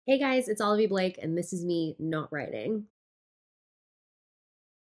Hey guys, it's Olivie Blake, and this is me not writing.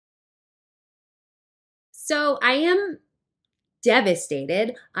 So I am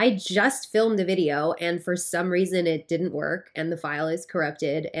devastated. I just filmed a video, and for some reason it didn't work, and the file is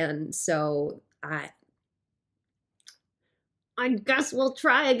corrupted, and so I guess we'll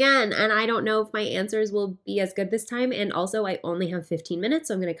try again. And I don't know if my answers will be as good this time. And also, I only have 15 minutes,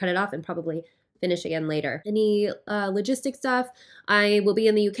 so I'm going to cut it off and probably finish again later. Any logistic stuff, I will be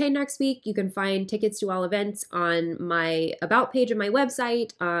in the UK next week. You can find tickets to all events on my About page of my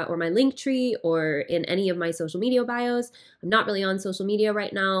website or my link tree or in any of my social media bios. I'm not really on social media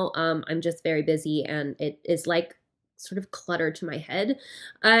right now. I'm just very busy, and it is like sort of clutter to my head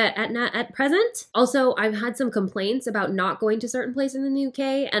at present. Also, I've had some complaints about not going to certain places in the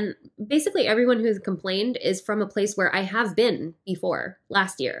UK, and basically everyone who's complained is from a place where I have been before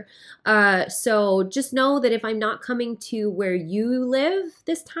last year. So just know that if I'm not coming to where you live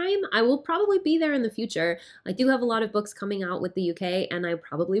this time, I will probably be there in the future. I do have a lot of books coming out with the UK, and I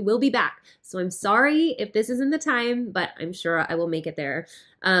probably will be back. So I'm sorry if this isn't the time, but I'm sure I will make it there.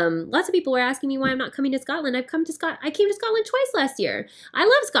 Lots of people were asking me why I'm not coming to Scotland. I came to Scotland twice last year. I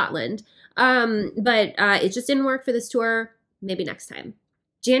love Scotland. But it just didn't work for this tour. Maybe next time.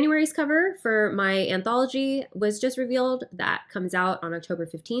 January's cover for my anthology was just revealed. That comes out on October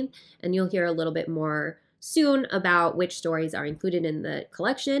 15th, and you'll hear a little bit more soon about which stories are included in the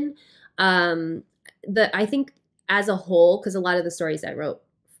collection. I think as a whole, because a lot of the stories I wrote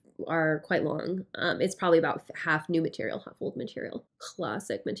are quite long. It's probably about half new material, half old material.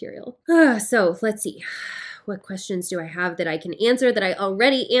 Classic material. So let's see. What questions do I have that I can answer that I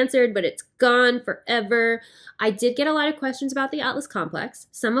already answered, but it's gone forever? I did get a lot of questions about the Atlas Complex,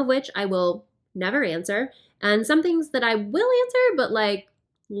 some of which I will never answer, and some things that I will answer, but like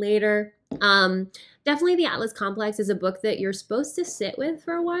later. Definitely the Atlas Complex is a book that you're supposed to sit with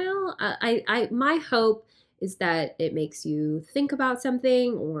for a while. My hope is that it makes you think about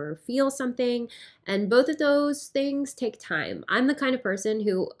something or feel something. And both of those things take time. I'm the kind of person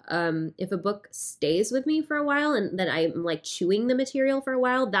who, if a book stays with me for a while and that I'm like chewing the material for a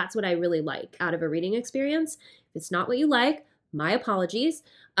while, that's what I really like out of a reading experience. If it's not what you like, my apologies.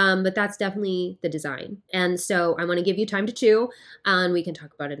 But that's definitely the design. And so I want to give you time to chew, and we can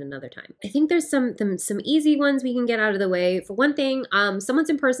talk about it another time. I think there's some easy ones we can get out of the way. For one thing, someone's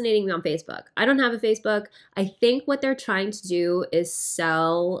impersonating me on Facebook. I don't have a Facebook. I think what they're trying to do is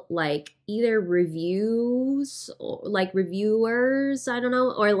sell like either reviews or like reviewers, I don't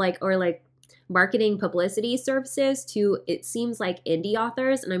know, or like marketing publicity services to, it seems like, indie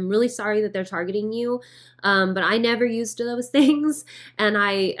authors, and I'm really sorry that they're targeting you, but I never used those things, and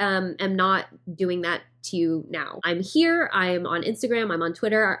I am not doing that to you now. I'm here, I am on Instagram, I'm on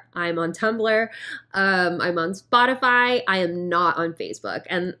Twitter, I'm on Tumblr, I'm on Spotify, I am not on Facebook,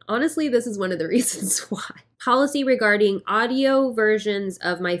 and honestly this is one of the reasons why. Policy regarding audio versions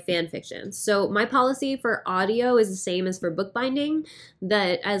of my fan fiction. So my policy for audio is the same as for bookbinding,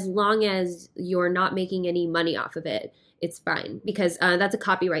 that as long as you're not making any money off of it, it's fine, because that's a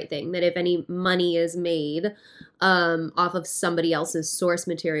copyright thing, that if any money is made off of somebody else's source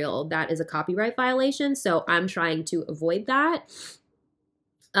material, that is a copyright violation. So I'm trying to avoid that.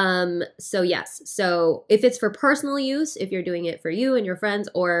 So yes, so if it's for personal use, if you're doing it for you and your friends,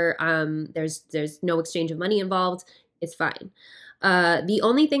 or there's no exchange of money involved, it's fine. The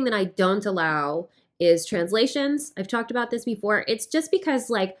only thing that I don't allow is translations. I've talked about this before. It's just because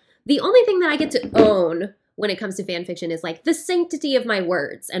like the only thing that I get to own when it comes to fan fiction is like the sanctity of my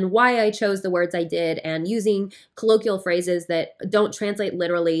words and why I chose the words I did, and using colloquial phrases that don't translate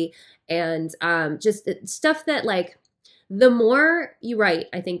literally, and just stuff that like, the more you write,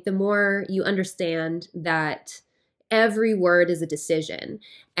 I think the more you understand that every word is a decision,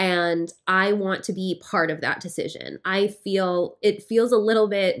 and I want to be part of that decision. It feels a little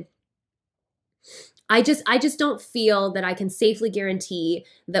bit, I just don't feel that I can safely guarantee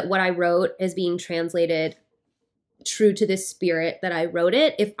that what I wrote is being translated true to the spirit that I wrote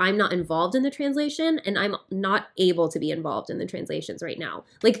it if I'm not involved in the translation, and I'm not able to be involved in the translations right now.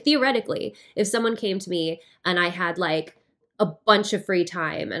 Like theoretically, if someone came to me and I had like a bunch of free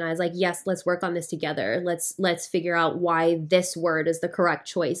time and I was like, yes, let's work on this together. Let's figure out why this word is the correct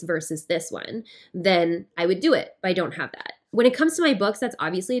choice versus this one, then I would do it. But I don't have that. When it comes to my books, that's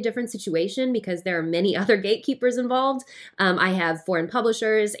obviously a different situation because there are many other gatekeepers involved. I have foreign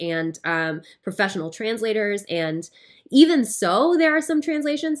publishers and professional translators, and even so, there are some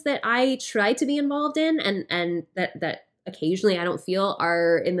translations that I try to be involved in, and that occasionally I don't feel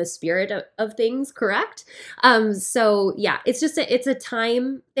are in the spirit of things correct. So yeah, it's a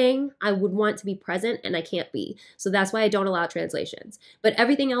time thing. I would want to be present and I can't be. So that's why I don't allow translations. But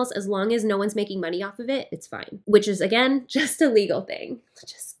everything else, as long as no one's making money off of it, it's fine. Which is, again, just a legal thing.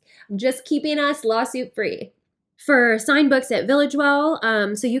 Just keeping us lawsuit free. For signed books at Village Well,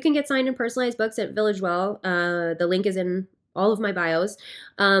 so you can get signed and personalized books at Village Well. The link is in all of my bios.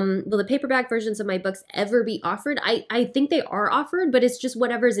 Will the paperback versions of my books ever be offered? I think they are offered, but it's just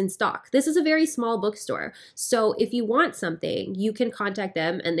whatever's in stock. This is a very small bookstore. So if you want something, you can contact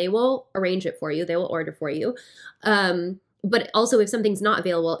them and they will arrange it for you. They will order for you. But also if something's not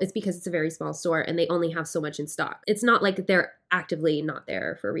available, it's because it's a very small store and they only have so much in stock. It's not like they're actively not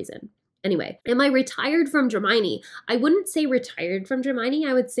there for a reason. Anyway, am I retired from dramione? I wouldn't say retired from dramione.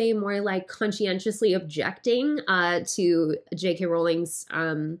 I would say more like conscientiously objecting to J.K. Rowling's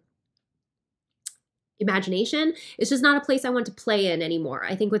imagination. It's just not a place I want to play in anymore.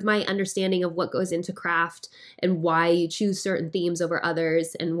 I think with my understanding of what goes into craft and why you choose certain themes over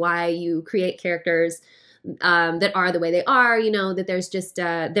others and why you create characters that are the way they are, you know, that there's just,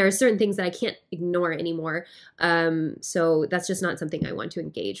 there are certain things that I can't ignore anymore. So that's just not something I want to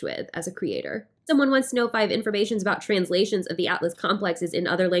engage with as a creator. Someone wants to know if I have information about translations of the Atlas complexes in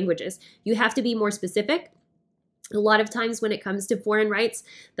other languages. You have to be more specific. A lot of times when it comes to foreign rights,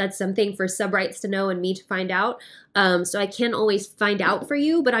 that's something for subrights to know and me to find out. So I can't always find out for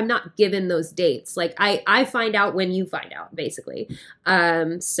you, but I'm not given those dates. Like I find out when you find out, basically.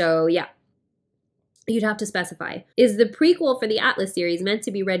 So yeah. You'd have to specify. Is the prequel for the Atlas series meant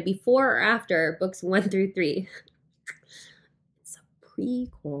to be read before or after books 1 through 3? It's a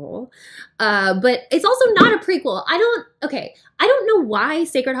prequel. But it's also not a prequel. I don't know why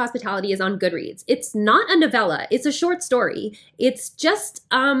Sacred Hospitality is on Goodreads. It's not a novella. It's a short story. It's just,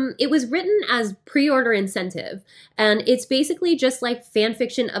 it was written as pre-order incentive. And it's basically just like fan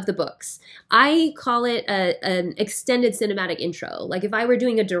fiction of the books. I call it an extended cinematic intro. Like if I were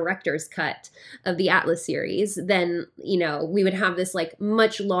doing a director's cut of the Atlas series, then, you know, we would have this like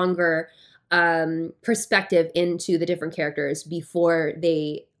much longer perspective into the different characters before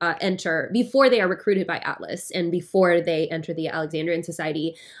they before they are recruited by Atlas and before they enter the Alexandrian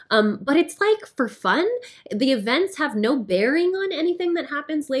Society. But it's like for fun. The events have no bearing on anything that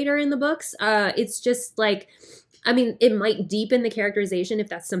happens later in the books. It's just like, I mean, it might deepen the characterization if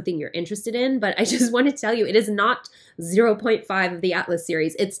that's something you're interested in, but I just want to tell you, it is not 0.5 of the Atlas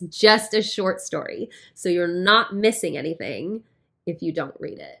series. It's just a short story. So you're not missing anything if you don't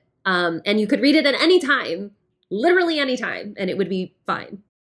read it. And you could read it at any time, literally any time, and it would be fine.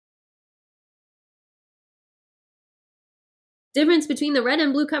 Difference between the red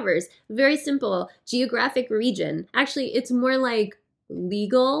and blue covers, very simple. Geographic region. Actually, it's more like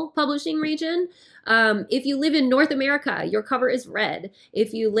legal publishing region. If you live in North America, your cover is red.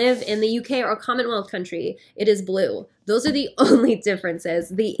 If you live in the UK or a Commonwealth country, it is blue. Those are the only differences.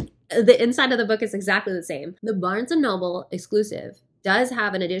 The inside of the book is exactly the same. The Barnes & Noble exclusive does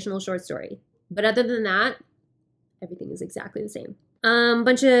have an additional short story. But other than that, everything is exactly the same.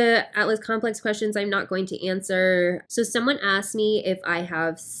 Bunch of Atlas Complex questions I'm not going to answer. So someone asked me if I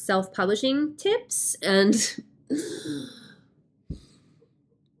have self-publishing tips, and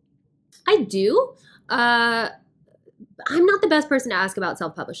I do. I'm not the best person to ask about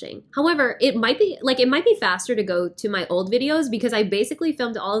self-publishing. However, it might be faster to go to my old videos because I basically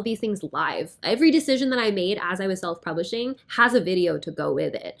filmed all of these things live. Every decision that I made as I was self-publishing has a video to go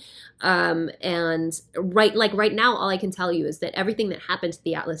with it. And right now, all I can tell you is that everything that happened to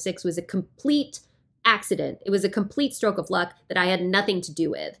the Atlas 6 was a complete accident. It was a complete stroke of luck that I had nothing to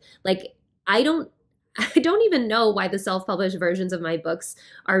do with. Like, I don't even know why the self-published versions of my books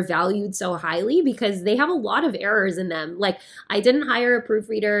are valued so highly because they have a lot of errors in them. Like, I didn't hire a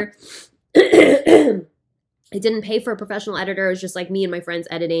proofreader. I didn't pay for a professional editor. It was just like me and my friends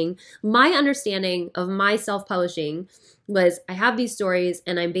editing. My understanding of my self-publishing was I have these stories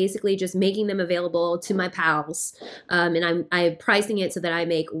and I'm basically just making them available to my pals. And I'm pricing it so that I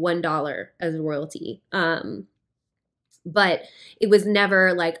make $1 as a royalty. But it was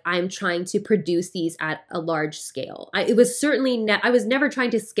never like I'm trying to produce these at a large scale. I was never trying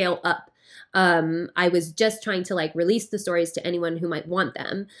to scale up. I was just trying to like release the stories to anyone who might want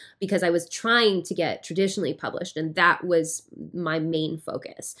them because I was trying to get traditionally published, and that was my main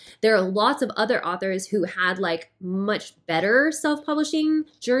focus. There are lots of other authors who had like much better self-publishing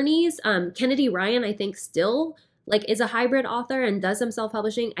journeys. Kennedy Ryan, I think, still like is a hybrid author and does some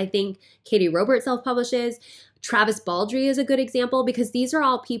self-publishing. I think Katee Robert self-publishes. Travis Baldree is a good example because these are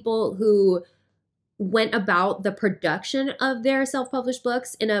all people who went about the production of their self-published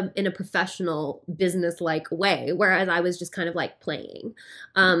books in a professional business-like way, whereas I was just kind of like playing.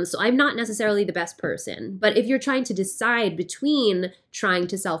 So I'm not necessarily the best person, but if you're trying to decide between trying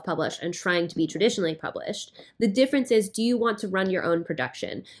to self-publish and trying to be traditionally published, the difference is, do you want to run your own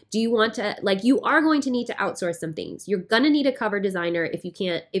production? Do you want to, like, you are going to need to outsource some things. You're gonna need a cover designer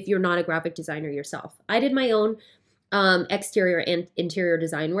if you're not a graphic designer yourself. I did my own exterior and interior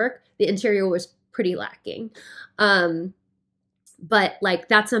design work. The interior was pretty lacking. But like,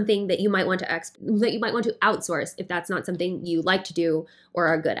 that's something that you might want to outsource if that's not something you like to do or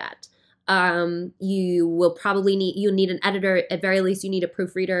are good at. You will probably need an editor. At very least, you need a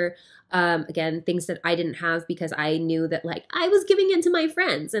proofreader. Again, things that I didn't have because I knew that like I was giving in to my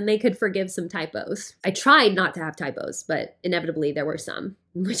friends and they could forgive some typos. I tried not to have typos, but inevitably there were some,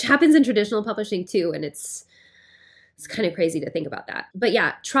 which happens in traditional publishing too. And it's kind of crazy to think about that. But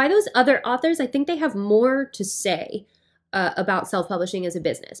yeah, try those other authors. I think they have more to say about self-publishing as a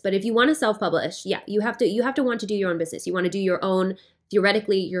business. But if you want to self-publish, yeah, you have to want to do your own business. You want to do your own,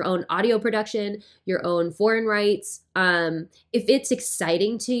 theoretically, your own audio production, your own foreign rights. If it's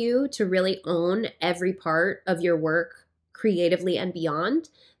exciting to you to really own every part of your work creatively and beyond,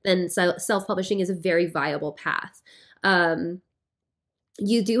 then self-publishing is a very viable path.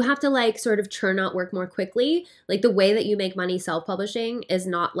 You do have to like sort of churn out work more quickly. Like the way that you make money self-publishing is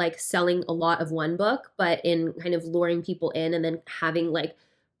not like selling a lot of one book, but in kind of luring people in and then having like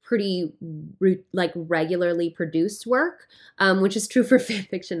pretty like regularly produced work, which is true for fan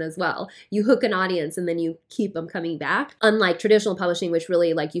fiction as well. You hook an audience and then you keep them coming back. Unlike traditional publishing, which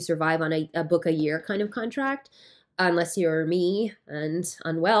really like you survive on a book a year kind of contract. Unless you're me and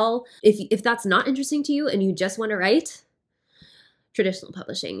unwell. If that's not interesting to you and you just want to write, traditional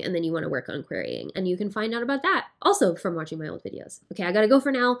publishing, and then you want to work on querying. And you can find out about that also from watching my old videos. Okay, I gotta go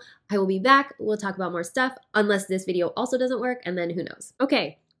for now. I will be back. We'll talk about more stuff unless this video also doesn't work, and then who knows.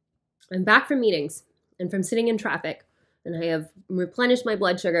 Okay, I'm back from meetings and from sitting in traffic, and I have replenished my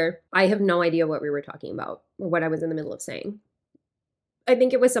blood sugar. I have no idea what we were talking about or what I was in the middle of saying. I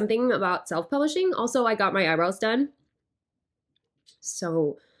think it was something about self-publishing. Also, I got my eyebrows done.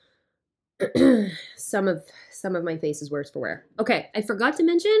 So some of my face is worse for wear. Okay, I forgot to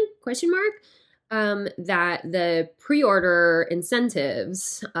mention, question mark, that the pre-order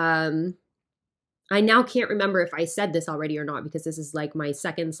incentives, I now can't remember if I said this already or not because this is like my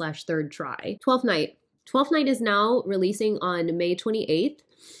second/third try. 12th Night. 12th Night is now releasing on May 28th,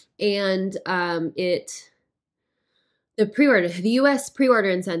 and the US pre-order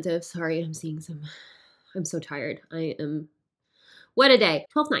incentive, sorry, I'm so tired. What a day.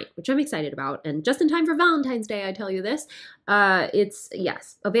 12th Night, which I'm excited about. And just in time for Valentine's Day, I tell you this. It's,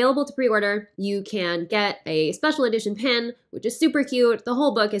 yes, available to pre-order. You can get a special edition pin, which is super cute. The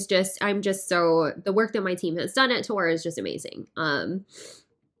whole book is just, the work that my team has done at Tor is just amazing.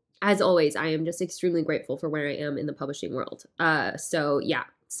 As always, I am just extremely grateful for where I am in the publishing world. So yeah,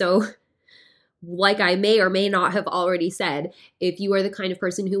 so like I may or may not have already said, if you are the kind of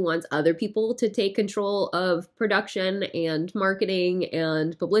person who wants other people to take control of production and marketing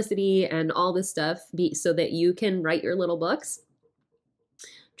and publicity and all this stuff so that you can write your little books,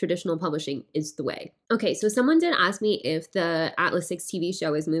 traditional publishing is the way. Okay, so someone did ask me if the Atlas 6 TV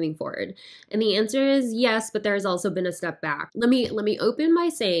show is moving forward. And the answer is yes, but there's also been a step back. Let me open by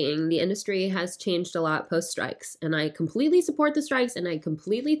saying the industry has changed a lot post-strikes. And I completely support the strikes, and I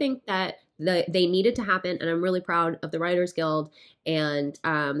completely think that they needed to happen, and I'm really proud of the Writers Guild and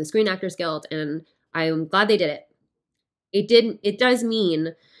the Screen Actors Guild, and I'm glad they did it. It does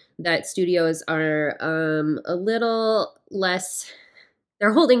mean that studios are a little less,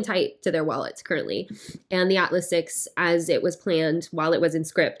 they're holding tight to their wallets currently, and the Atlas 6, as it was planned while it was in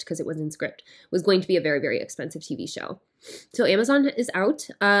script, because it was in script, was going to be a very, very expensive TV show. So Amazon is out,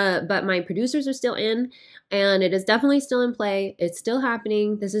 but my producers are still in, and it is definitely still in play. It's still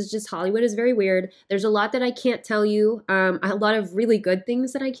happening. This is just, Hollywood is very weird. There's a lot that I can't tell you, a lot of really good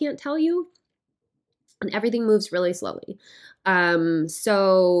things that I can't tell you, and everything moves really slowly.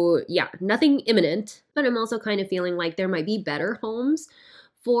 So yeah, nothing imminent, but I'm also kind of feeling like there might be better homes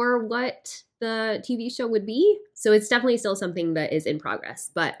for what the TV show would be. So it's definitely still something that is in progress,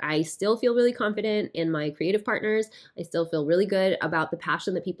 but I still feel really confident in my creative partners. I still feel really good about the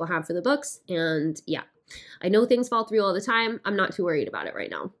passion that people have for the books. And yeah, I know things fall through all the time. I'm not too worried about it right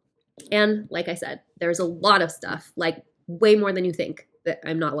now. And like I said, there's a lot of stuff, like way more than you think, that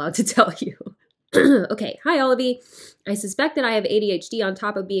I'm not allowed to tell you. Okay, hi Olivie. I suspect that I have ADHD on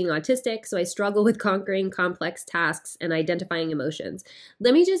top of being autistic, so I struggle with conquering complex tasks and identifying emotions.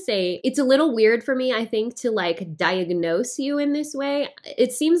 Let me just say, it's a little weird for me, I think, to like diagnose you in this way.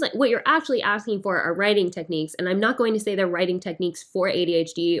 It seems like what you're actually asking for are writing techniques, and I'm not going to say they're writing techniques for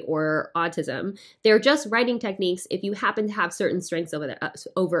ADHD or autism. They're just writing techniques if you happen to have certain strengths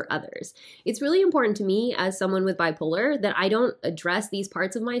over others. It's really important to me as someone with bipolar that I don't address these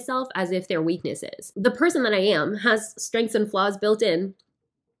parts of myself as if they're weaknesses. The person that I am has strengths and flaws built in.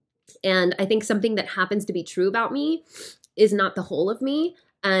 And I think something that happens to be true about me is not the whole of me.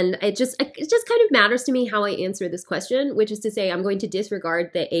 And it just kind of matters to me how I answer this question, which is to say I'm going to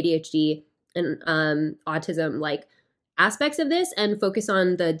disregard the ADHD and autism like aspects of this and focus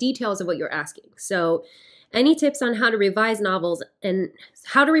on the details of what you're asking. So any tips on how to revise novels and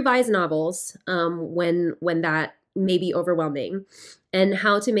how to revise novels when that may be overwhelming, and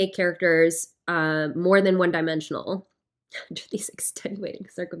how to make characters more than one-dimensional under these extenuating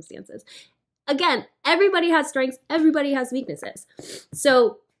circumstances. Again, everybody has strengths, everybody has weaknesses.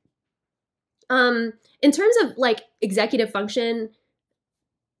 So in terms of like executive function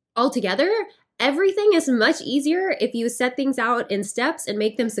altogether, everything is much easier if you set things out in steps and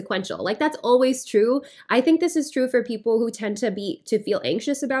make them sequential. Like that's always true. I think this is true for people who tend to feel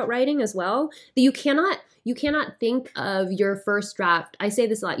anxious about writing as well. That you cannot think of your first draft. I say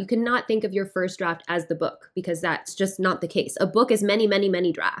this a lot. You cannot think of your first draft as the book because that's just not the case. A book is many, many,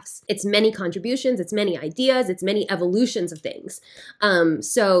 many drafts. It's many contributions. It's many ideas. It's many evolutions of things.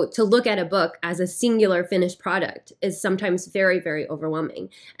 So to look at a book as a singular finished product is sometimes very, very overwhelming.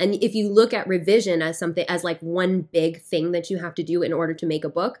 And if you look at revision as something, as like one big thing that you have to do in order to make a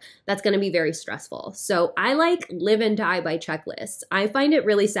book, that's going to be very stressful. So I like live and die by checklists. I find it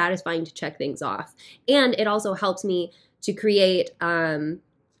really satisfying to check things off. And it also helps me to create like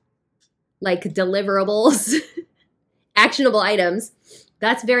deliverables, actionable items.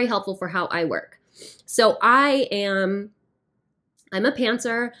 That's very helpful for how I work. So I'm a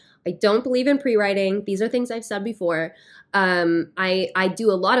pantser. I don't believe in pre-writing. These are things I've said before. I do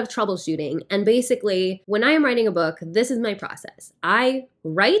a lot of troubleshooting. And basically, when I am writing a book, this is my process. I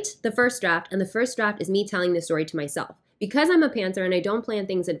write the first draft, and the first draft is me telling the story to myself. Because I'm a pantser and I don't plan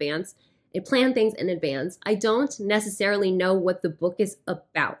things in advance, I don't necessarily know what the book is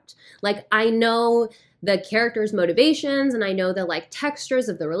about. Like, I know the characters' motivations and I know the like textures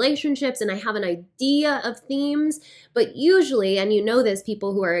of the relationships and I have an idea of themes, but usually, and you know this,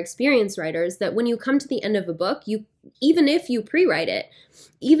 people who are experienced writers, that when you come to the end of a book, even if you pre-write it,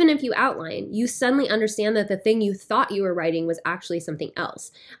 even if you outline, you suddenly understand that the thing you thought you were writing was actually something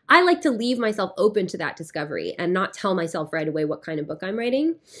else. I like to leave myself open to that discovery and not tell myself right away what kind of book I'm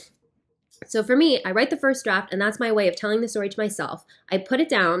writing. So for me, I write the first draft, and that's my way of telling the story to myself. I put it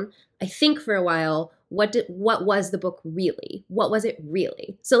down. I think for a while, what was the book really? What was it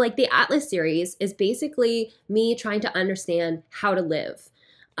really? So like the Atlas series is basically me trying to understand how to live.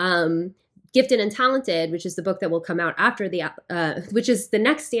 Gifted and Talented, which is the book that will come out after which is the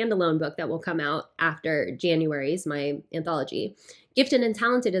next standalone book that will come out after January's, my anthology. Gifted and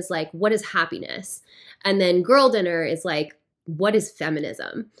Talented is like, what is happiness? And then Girl Dinner is like, what is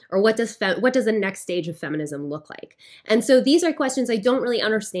feminism? Or what does the next stage of feminism look like? And so these are questions I don't really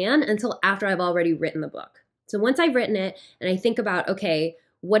understand until after I've already written the book. So once I've written it and I think about, okay,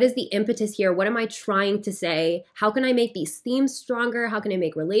 what is the impetus here? What am I trying to say? How can I make these themes stronger? How can I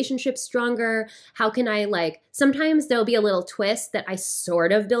make relationships stronger? How can I sometimes there'll be a little twist that I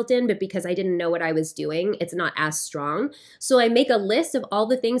sort of built in, but because I didn't know what I was doing, it's not as strong. So I make a list of all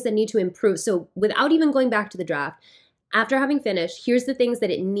the things that need to improve. So without even going back to the draft, after having finished, here's the things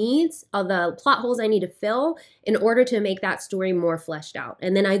that it needs, all the plot holes I need to fill in order to make that story more fleshed out.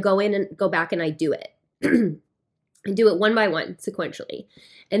 And then I go in and go back and I do it. I do it one by one, sequentially.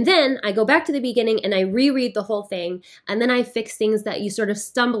 And then I go back to the beginning and I reread the whole thing, and then I fix things that you sort of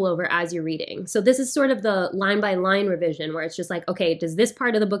stumble over as you're reading. So this is sort of the line-by-line revision where it's just like, okay, does this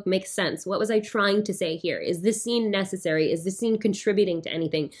part of the book make sense? What was I trying to say here? Is this scene necessary? Is this scene contributing to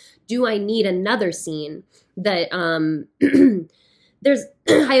anything? Do I need another scene? That I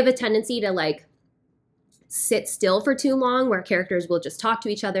have a tendency to sit still for too long where characters will just talk to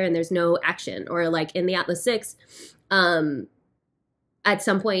each other and there's no action. Or like in the Atlas 6, at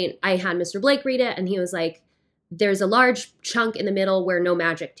some point I had Mr. Blake read it and he was like, there's a large chunk in the middle where no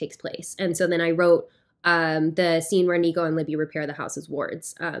magic takes place. And so then I wrote the scene where Nico and Libby repair the house's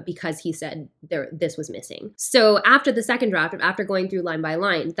wards because he said this was missing. So after the second draft, after going through line by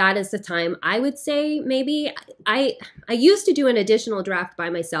line, that is the time I would say maybe I used to do an additional draft by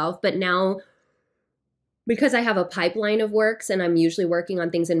myself, but now because I have a pipeline of works and I'm usually working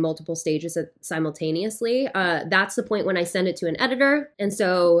on things in multiple stages simultaneously, that's the point when I send it to an editor. And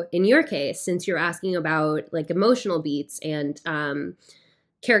so in your case, since you're asking about like emotional beats and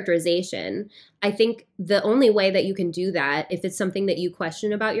characterization, I think the only way that you can do that, if it's something that you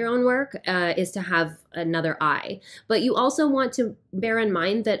question about your own work, is to have another eye. But you also want to bear in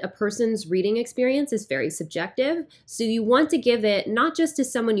mind that a person's reading experience is very subjective. So you want to give it not just to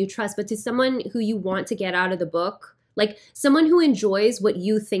someone you trust, but to someone who you want to get out of the book, like someone who enjoys what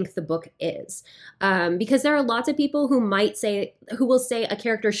you think the book is. Because there are lots of people who will say a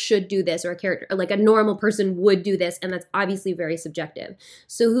character should do this, or a character, like a normal person would do this, and that's obviously very subjective.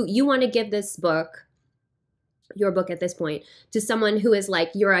 So you want to give this book, your book at this point, to someone who is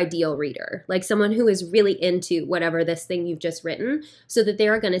like your ideal reader, like someone who is really into whatever this thing you've just written, so that they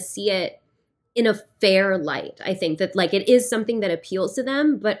are going to see it in a fair light. I think that like it is something that appeals to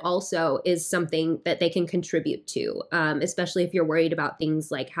them, but also is something that they can contribute to, especially if you're worried about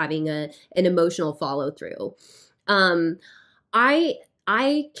things like having an emotional follow through.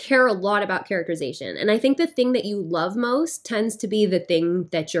 I care a lot about characterization, and I think the thing that you love most tends to be the thing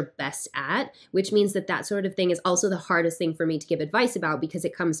that you're best at, which means that that sort of thing is also the hardest thing for me to give advice about, because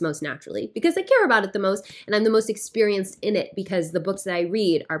it comes most naturally, because I care about it the most, and I'm the most experienced in it, because the books that I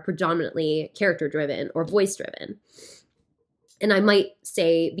read are predominantly character-driven or voice-driven. And I might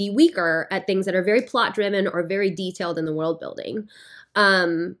say be weaker at things that are very plot-driven or very detailed in the world building.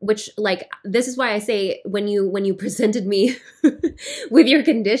 Which, like, this is why I say when you presented me with your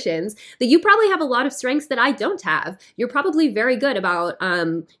conditions, that you probably have a lot of strengths that I don't have. You're probably very good about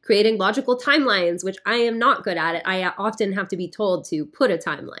creating logical timelines, which I am not good at it. I often have to be told to put a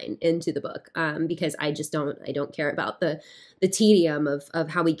timeline into the book, because I don't care about the tedium of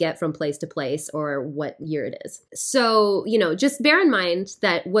how we get from place to place or what year it is. So, just bear in mind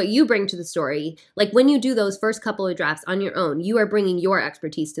that what you bring to the story, like when you do those first couple of drafts on your own, you are bringing your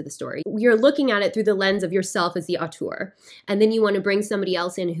expertise to the story. You're looking at it through the lens of yourself as the auteur. And then you want to bring somebody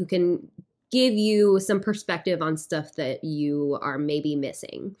else in who can give you some perspective on stuff that you are maybe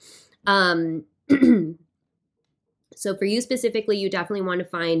missing. So for you specifically, you definitely want to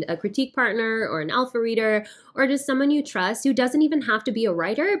find a critique partner or an alpha reader, or just someone you trust, who doesn't even have to be a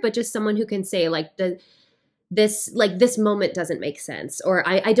writer, but just someone who can say like this moment doesn't make sense, or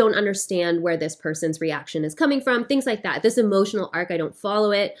I don't understand where this person's reaction is coming from, things like that. This emotional arc, I don't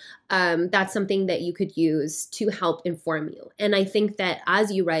follow it. That's something that you could use to help inform you. And I think that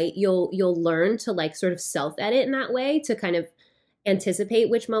as you write, you'll learn to like sort of self-edit in that way to kind of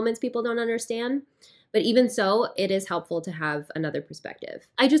anticipate which moments people don't understand. But even so, it is helpful to have another perspective.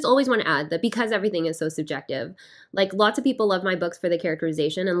 I just always want to add that because everything is so subjective, like lots of people love my books for the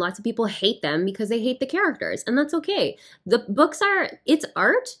characterization and lots of people hate them because they hate the characters, and that's okay. The books it's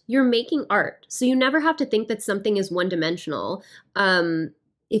art. You're making art. So you never have to think that something is one-dimensional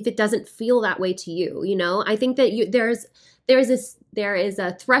if it doesn't feel that way to you, I think that there is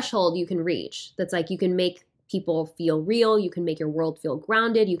a threshold you can reach that's like you can make people feel real, you can make your world feel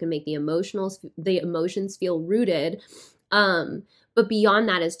grounded, you can make the emotions feel rooted. But beyond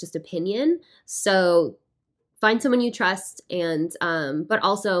that is just opinion. So find someone you trust, and but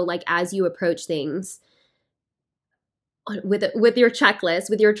also like as you approach things with your checklist,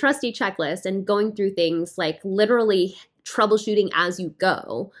 with your trusty checklist, and going through things like literally troubleshooting as you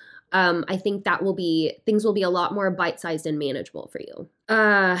go, I think things will be a lot more bite-sized and manageable for you.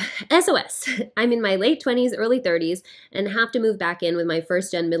 SOS. I'm in my late 20s, early 30s, and have to move back in with my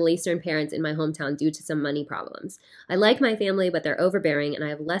first-gen Middle Eastern parents in my hometown due to some money problems. I like my family, but they're overbearing, and I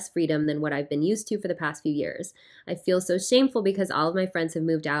have less freedom than what I've been used to for the past few years. I feel so shameful because all of my friends have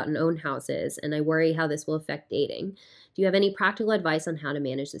moved out and own houses, and I worry how this will affect dating. Do you have any practical advice on how to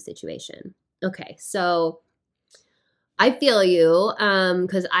manage the situation? Okay, so I feel you,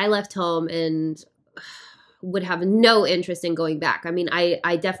 because I left home and would have no interest in going back. I mean,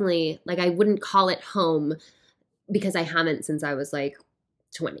 I definitely, like, I wouldn't call it home because I haven't since I was like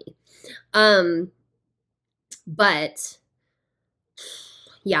 20. But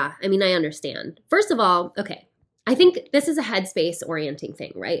yeah, I mean, I understand. First of all, okay, I think this is a headspace orienting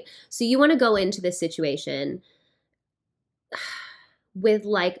thing, right? So you want to go into this situation with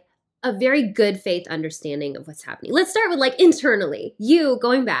like a very good faith understanding of what's happening. Let's start with like internally. You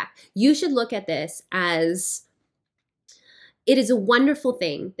going back, you should look at this as it is a wonderful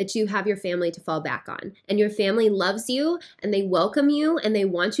thing that you have your family to fall back on, and your family loves you and they welcome you and they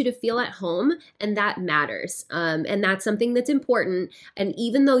want you to feel at home, and that matters. And that's something that's important. And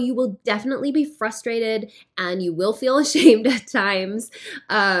even though you will definitely be frustrated and you will feel ashamed at times,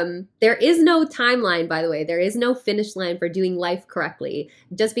 there is no timeline, by the way. There is no finish line for doing life correctly.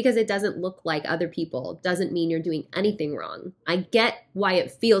 Just because it doesn't look like other people doesn't mean you're doing anything wrong. I get why it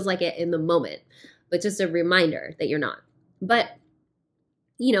feels like it in the moment, but just a reminder that you're not. But,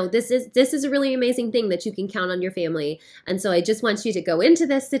 you know, this is a really amazing thing that you can count on your family. And so I just want you to go into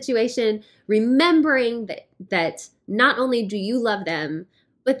this situation remembering that not only do you love them,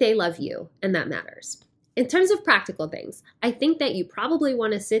 but they love you, and that matters. In terms of practical things, I think that you probably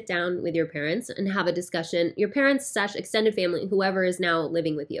want to sit down with your parents and have a discussion, your parents / extended family, whoever is now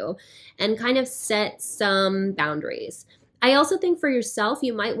living with you, and kind of set some boundaries. I also think for yourself,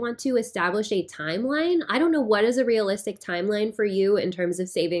 you might want to establish a timeline. I don't know what is a realistic timeline for you in terms of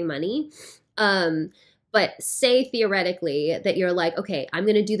saving money. But say theoretically that you're like, okay, I'm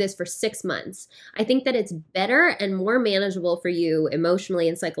going to do this for 6 months. I think that it's better and more manageable for you emotionally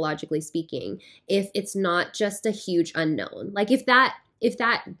and psychologically speaking if it's not just a huge unknown. Like if that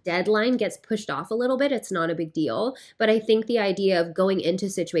deadline gets pushed off a little bit, it's not a big deal. But I think the idea of going into a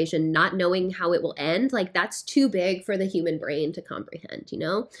situation not knowing how it will end, like that's too big for the human brain to comprehend, you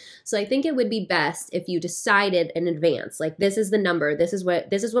know? So I think it would be best if you decided in advance, like this is the number, this is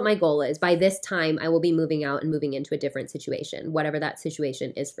what my goal is. By this time, I will be moving out and moving into a different situation, whatever that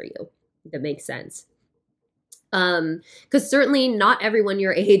situation is for you. That makes sense. Because certainly not everyone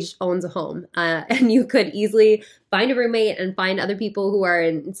your age owns a home, and you could easily find a roommate and find other people who are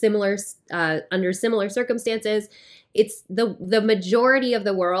in similar, under similar circumstances. It's the majority of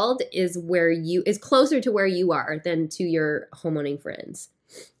the world is closer to where you are than to your homeowning friends,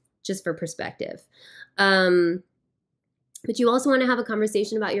 just for perspective. But you also want to have a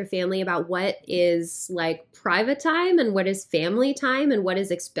conversation about your family, about what is like private time and what is family time and what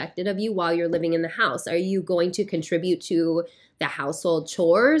is expected of you while you're living in the house. Are you going to contribute to the household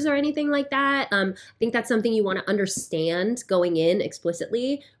chores or anything like that? I think that's something you want to understand going in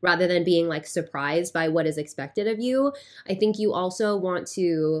explicitly rather than being like surprised by what is expected of you. I think you also want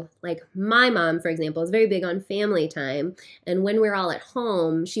to, like my mom, for example, is very big on family time. And when we're all at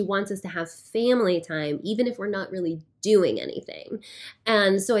home, she wants us to have family time, even if we're not really doing anything.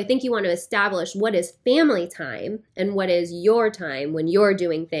 And so I think you want to establish what is family time and what is your time when you're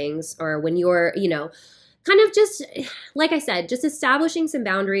doing things, or when you're, you know, kind of just, like I said, just establishing some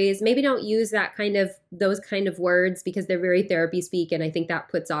boundaries. Maybe don't use those kind of words because they're very therapy speak, and I think that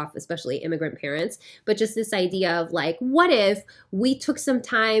puts off especially immigrant parents. But just this idea of like, what if we took some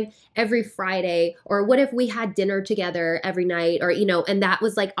time every Friday, or what if we had dinner together every night, or, you know, and that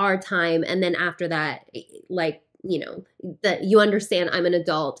was like our time. And then after that, like, you know, that you understand I'm an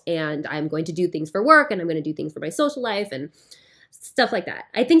adult and I'm going to do things for work and I'm going to do things for my social life and stuff like that.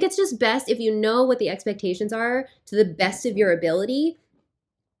 I think it's just best if you know what the expectations are to the best of your ability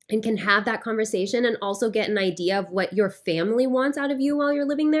and can have that conversation, and also get an idea of what your family wants out of you while you're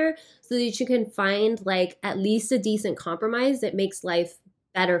living there, so that you can find like at least a decent compromise that makes life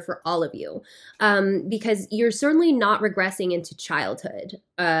better for all of you, because you're certainly not regressing into childhood.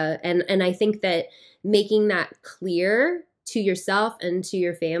 And I think that making that clear to yourself and to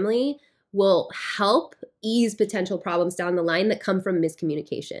your family will help ease potential problems down the line that come from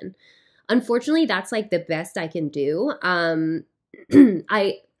miscommunication. Unfortunately, that's like the best I can do.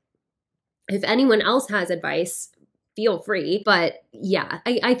 If anyone else has advice, feel free. But yeah,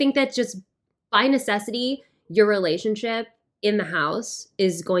 I think that just by necessity, your relationship in the house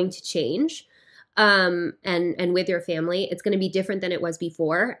is going to change. And with your family, it's going to be different than it was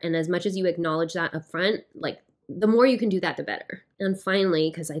before. And as much as you acknowledge that up front, like the more you can do that, the better. And finally,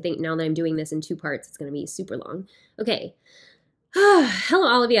 because I think now that I'm doing this in 2 parts, it's going to be super long. Okay. Hello,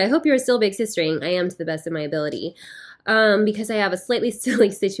 Olivie. I hope you're still big sistering. I am, to the best of my ability. Because I have a slightly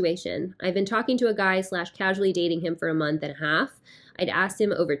silly situation. I've been talking to a guy / casually dating him for a month and a half. I'd asked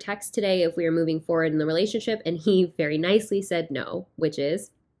him over text today if we were moving forward in the relationship, and he very nicely said no, which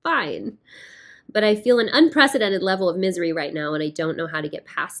is fine. But I feel an unprecedented level of misery right now, and I don't know how to get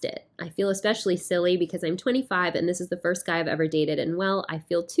past it. I feel especially silly because I'm 25 and this is the first guy I've ever dated, and well, I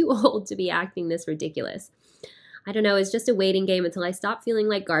feel too old to be acting this ridiculous. I don't know, it's just a waiting game until I stop feeling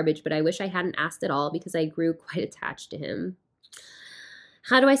like garbage, but I wish I hadn't asked at all because I grew quite attached to him.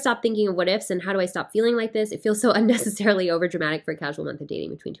 How do I stop thinking of what ifs, and how do I stop feeling like this? It feels so unnecessarily overdramatic for a casual month of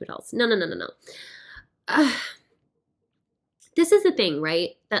dating between 2 adults. No. This is the thing,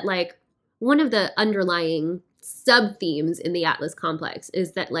 right? That like one of the underlying sub themes in the Atlas complex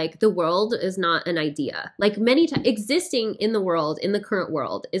is that like the world is not an idea. Like many times existing in the world, in the current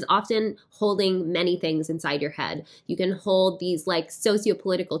world, is often holding many things inside your head. You can hold these like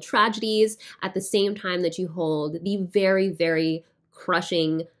socio-political tragedies at the same time that you hold the very, very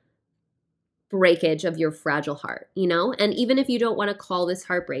crushing breakage of your fragile heart, you know? And even if you don't want to call this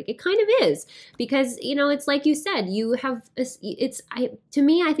heartbreak, it kind of is, because, you know, it's like you said, you have, to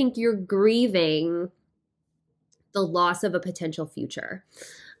me, I think you're grieving the loss of a potential future.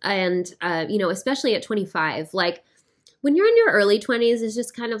 And, you know, especially at 25, like when you're in your early 20s, it's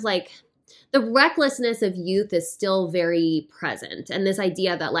just kind of like the recklessness of youth is still very present. And this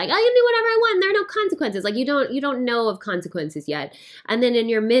idea that like, I can do whatever I want, and there are no consequences. Like you don't know of consequences yet. And then in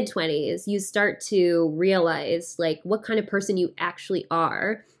your mid-20s, you start to realize like what kind of person you actually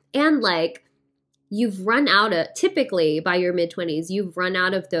are. And like you've run out of, typically by your mid-20s, you've run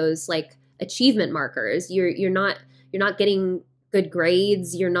out of those like achievement markers. You're not getting good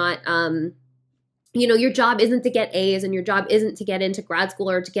grades. You're not, you know, your job isn't to get A's, and your job isn't to get into grad school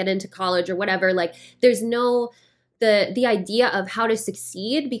or to get into college or whatever. Like there's no, the idea of how to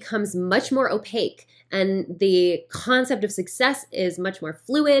succeed becomes much more opaque, and the concept of success is much more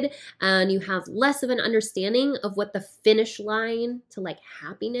fluid, and you have less of an understanding of what the finish line to like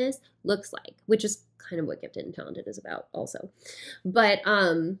happiness looks like, which is kind of what Gifted and Talented is about also. But,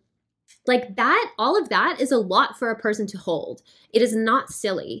 like that, all of that is a lot for a person to hold. It is not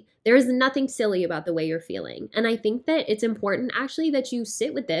silly. There is nothing silly about the way you're feeling. And I think that it's important actually that you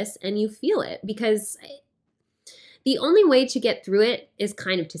sit with this and you feel it, because the only way to get through it is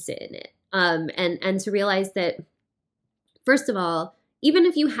kind of to sit in it. And to realize that, first of all, even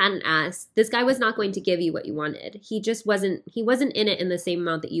if you hadn't asked, this guy was not going to give you what you wanted. He wasn't in it in the same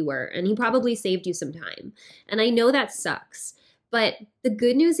amount that you were, and he probably saved you some time. And I know that sucks. But the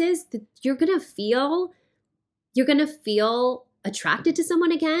good news is that you're going to feel attracted to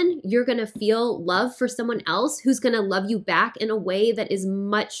someone again. You're going to feel love for someone else who's going to love you back in a way that is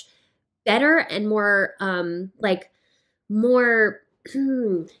much better and more,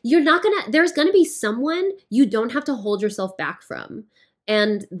 there's going to be someone you don't have to hold yourself back from.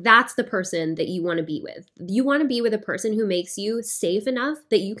 And that's the person that you want to be with. You want to be with a person who makes you safe enough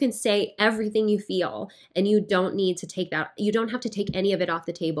that you can say everything you feel, and you don't need to take that. You don't have to take any of it off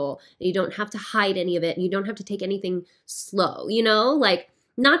the table. You don't have to hide any of it. And you don't have to take anything slow, you know, like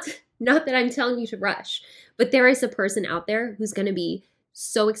not that I'm telling you to rush, but there is a person out there who's going to be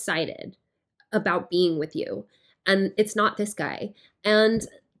so excited about being with you. And it's not this guy. And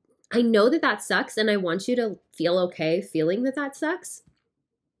I know that that sucks. And I want you to feel okay feeling that that sucks.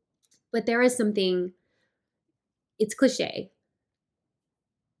 But there is something, it's cliche.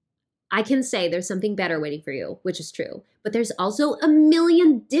 I can say there's something better waiting for you, which is true. But there's also a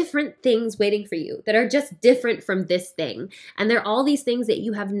million different things waiting for you that are just different from this thing. And there are all these things that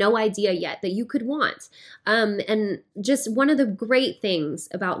you have no idea yet that you could want. And just one of the great things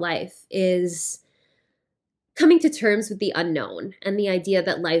about life is coming to terms with the unknown and the idea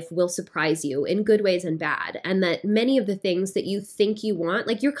that life will surprise you in good ways and bad, and that many of the things that you think you want,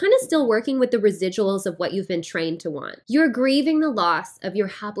 like you're kind of still working with the residuals of what you've been trained to want. You're grieving the loss of your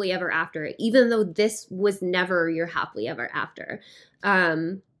happily ever after, even though this was never your happily ever after.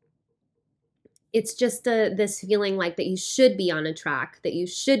 It's just this feeling like that you should be on a track, that you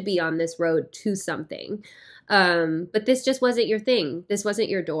should be on this road to something. But this just wasn't your thing. This wasn't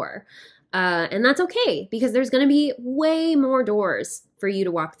your door. And that's okay, because there's going to be way more doors for you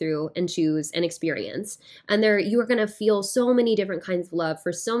to walk through and choose and experience. And you are going to feel so many different kinds of love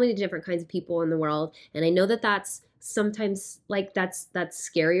for so many different kinds of people in the world. And I know that that's sometimes like that's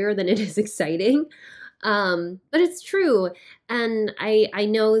scarier than it is exciting. But it's true. And I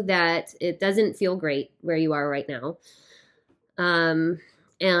know that it doesn't feel great where you are right now.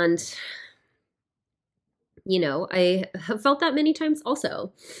 And you know, I have felt that many times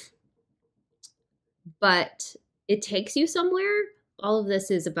also. But it takes you somewhere. All of this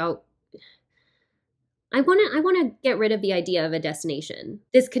is about, I want to get rid of the idea of a destination.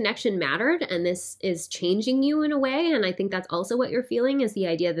 This connection mattered, and this is changing you in a way. And I think that's also what you're feeling, is the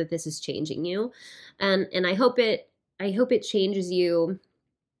idea that this is changing you. And I hope it changes you,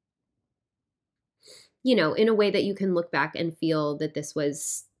 you know, in a way that you can look back and feel that this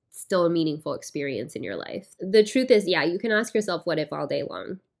was still a meaningful experience in your life. The truth is, yeah, you can ask yourself what if all day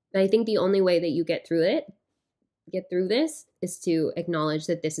long. But I think the only way that you get through this, is to acknowledge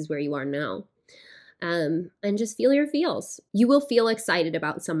that this is where you are now. And just feel your feels. You will feel excited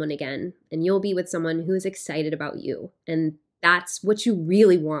about someone again, and you'll be with someone who is excited about you. And that's what you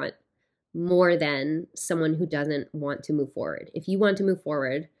really want, more than someone who doesn't want to move forward. If you want to move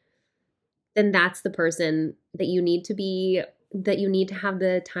forward, then that's the person that you need to have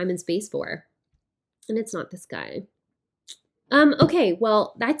the time and space for. And it's not this guy. Okay,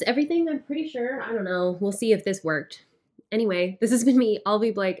 well, that's everything, I'm pretty sure. I don't know. We'll see if this worked. Anyway, this has been me,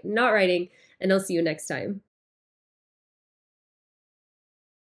 Olivie Blake, not writing, and I'll see you next time.